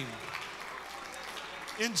Jesus' name.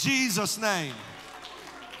 In Jesus' name.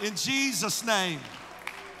 In Jesus' name.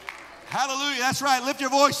 Hallelujah. That's right. Lift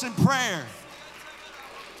your voice in prayer.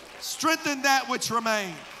 Strengthen that which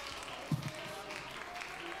remains.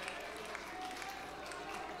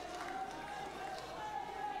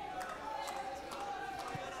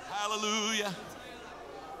 Hallelujah.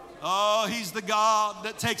 Oh, He's the God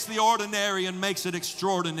that takes the ordinary and makes it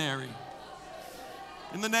extraordinary.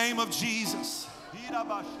 In the name of Jesus.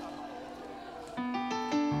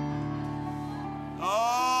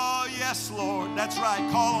 Oh, yes, Lord. That's right.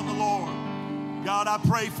 Call on the Lord. God, I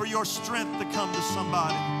pray for your strength to come to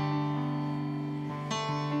somebody.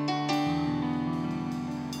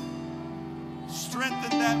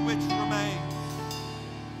 Strengthen that which remains.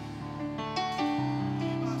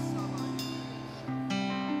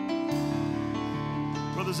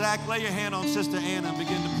 Brother Zach, lay your hand on Sister Anna and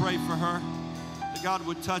begin to pray for her, that God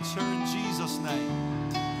would touch her in Jesus'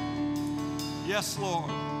 name. Yes,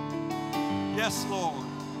 Lord. Yes, Lord.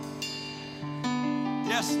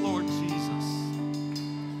 Yes, Lord Jesus.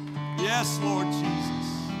 Yes, Lord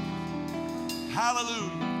Jesus.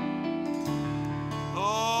 Hallelujah.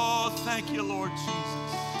 Oh, thank you, Lord Jesus.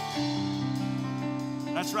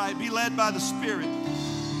 That's right. Be led by the Spirit.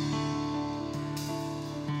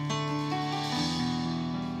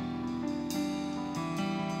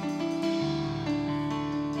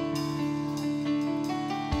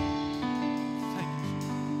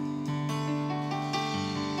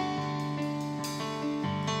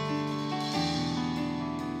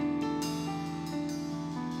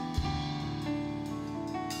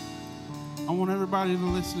 I want everybody to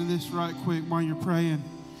listen to this right quick while you're praying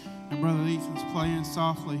and Brother Ethan's playing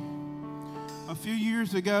softly. A few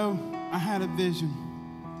years ago, I had a vision.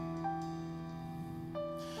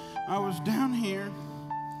 I was down here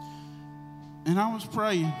and I was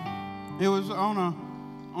praying. It was on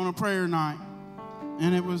a prayer night,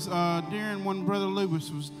 and it was during when Brother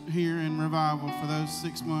Lewis was here in revival for those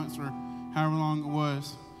 6 months or however long it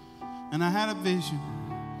was. And I had a vision.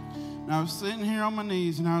 And I was sitting here on my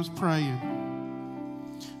knees and I was praying.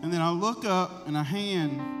 And then I look up and a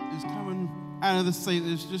hand is coming out of the seat.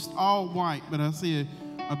 It's just all white, but I see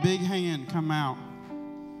a big hand come out.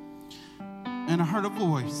 And I heard a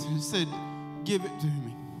voice. It said, "Give it to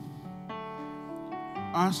me."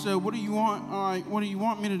 I said, "What do you want? All right, what do you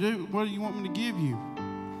want me to do? What do you want me to give you?"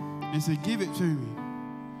 It said, "Give it to me."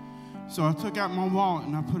 So I took out my wallet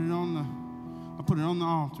and I put it on the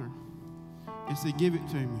altar. It said, "Give it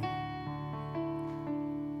to me."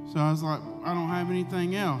 So I was like, I don't have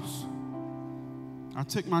anything else. I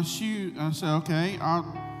took my shoe. I said, okay. I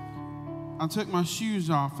took my shoes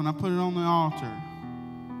off and I put it on the altar.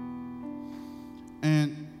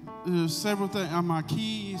 And there's several things on my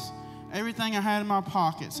keys, everything I had in my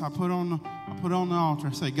pockets, I put on the altar.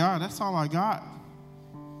 I say, God, that's all I got.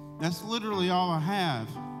 That's literally all I have.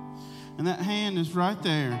 And that hand is right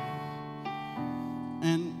there.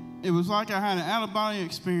 And it was like I had an out-of-body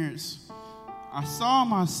experience. I saw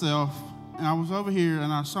myself, and I was over here,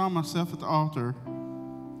 and I saw myself at the altar.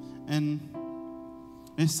 And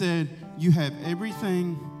it said, you have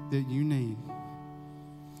everything that you need.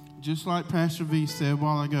 Just like Pastor V said a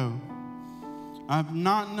while ago. I've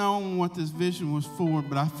not known what this vision was for,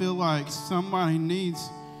 but I feel like somebody needs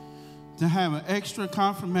to have an extra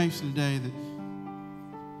confirmation today that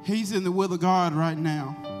he's in the will of God right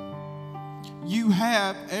now. You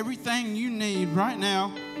have everything you need right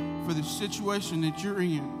now for the situation that you're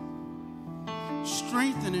in.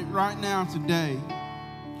 Strengthen it right now today.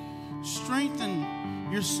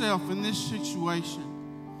 Strengthen yourself in this situation.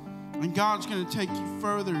 And God's going to take you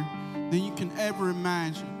further than you can ever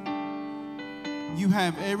imagine. You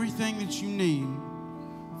have everything that you need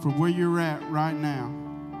for where you're at right now.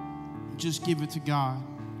 Just give it to God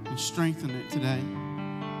and strengthen it today.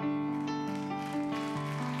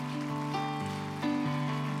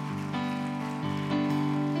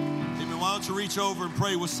 Amen. Why don't you reach over and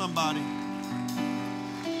pray with somebody?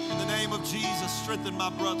 In the name of Jesus, strengthen my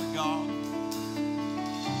brother, God.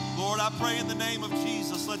 Lord, I pray in the name of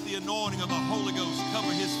Jesus, let the anointing of the Holy Ghost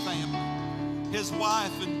cover his family, his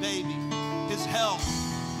wife and baby, his health.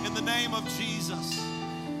 In the name of Jesus,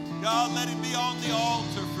 God, let him be on the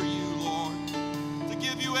altar for you, Lord, to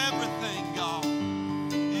give you everything, God.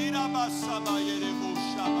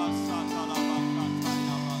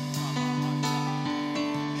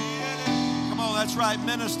 Come on, that's right.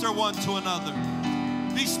 Minister one to another.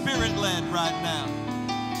 Be spirit-led right now.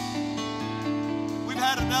 We've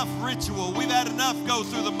had enough ritual. We've had enough go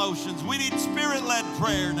through the motions. We need spirit-led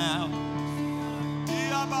prayer now.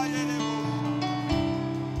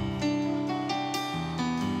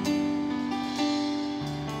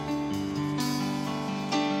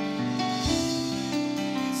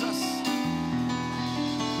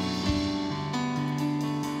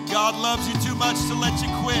 God loves you too much to let you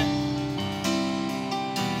quit.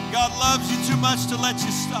 God loves you too much to let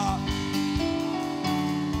you stop.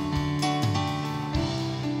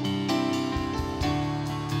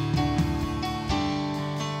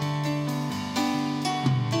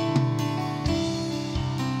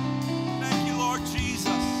 Thank you, Lord Jesus.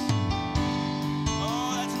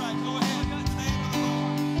 Oh, that's right. Go ahead. In the name of the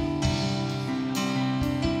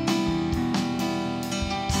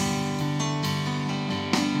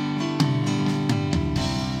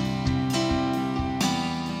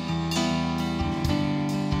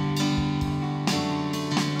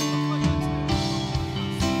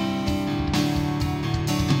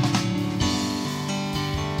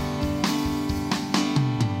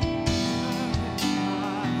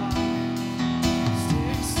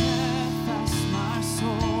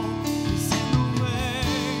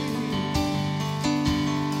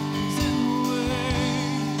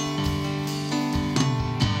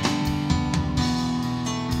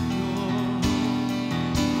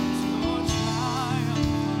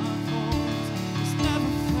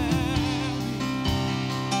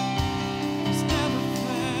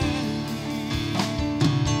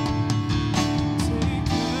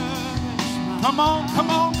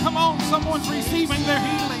Come on. Someone's receiving their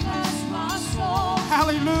healing.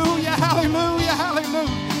 Hallelujah, hallelujah, hallelujah.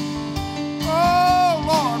 Oh,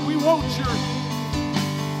 Lord, we want your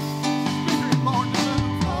Spirit, Lord, to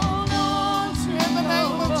move. In the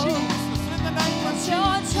name of Jesus, in the name of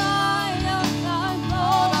Jesus.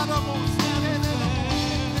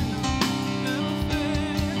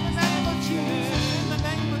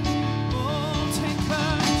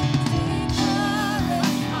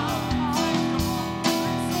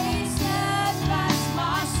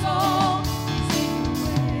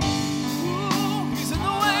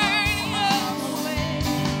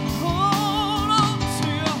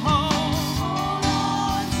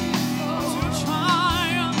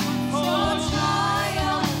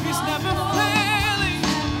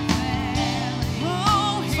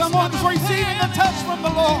 Someone's receiving the touch from the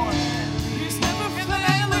Lord. He's never in the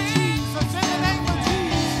name of Jesus. In the name of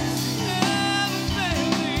Jesus.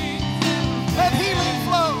 Let healing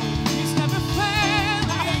flow. He's never failing.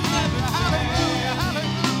 Hallelujah.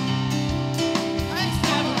 Hallelujah. He's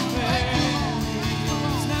never failing.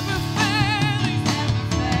 He's never failing.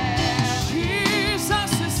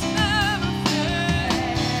 Jesus is never failing.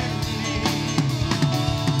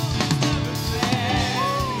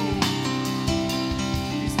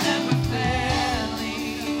 He's never failing.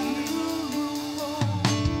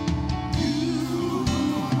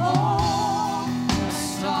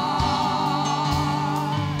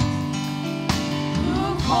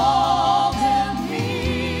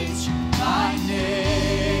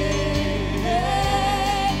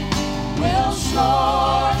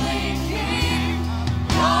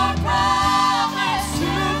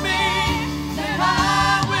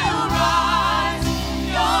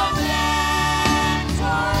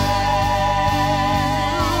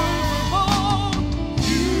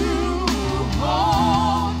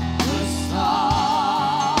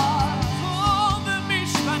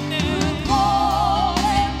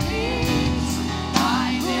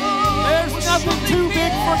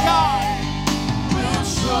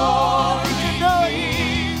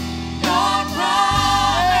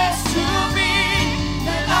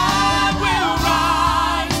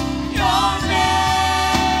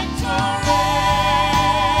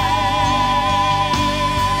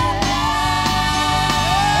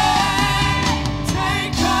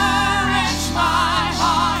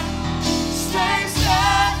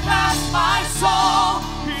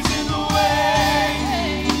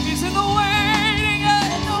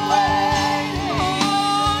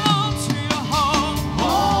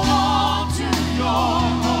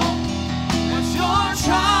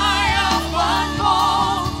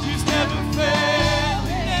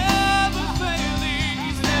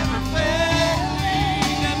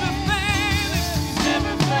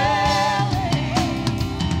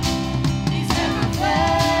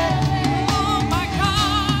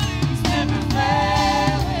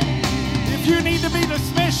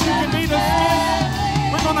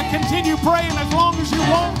 Continue praying as long as you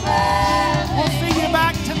want. We'll see you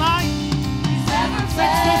back tonight,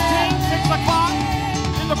 6:15, 6 o'clock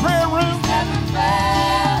in the prayer room.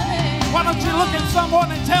 Why don't you look at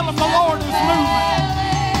someone and tell them the Lord is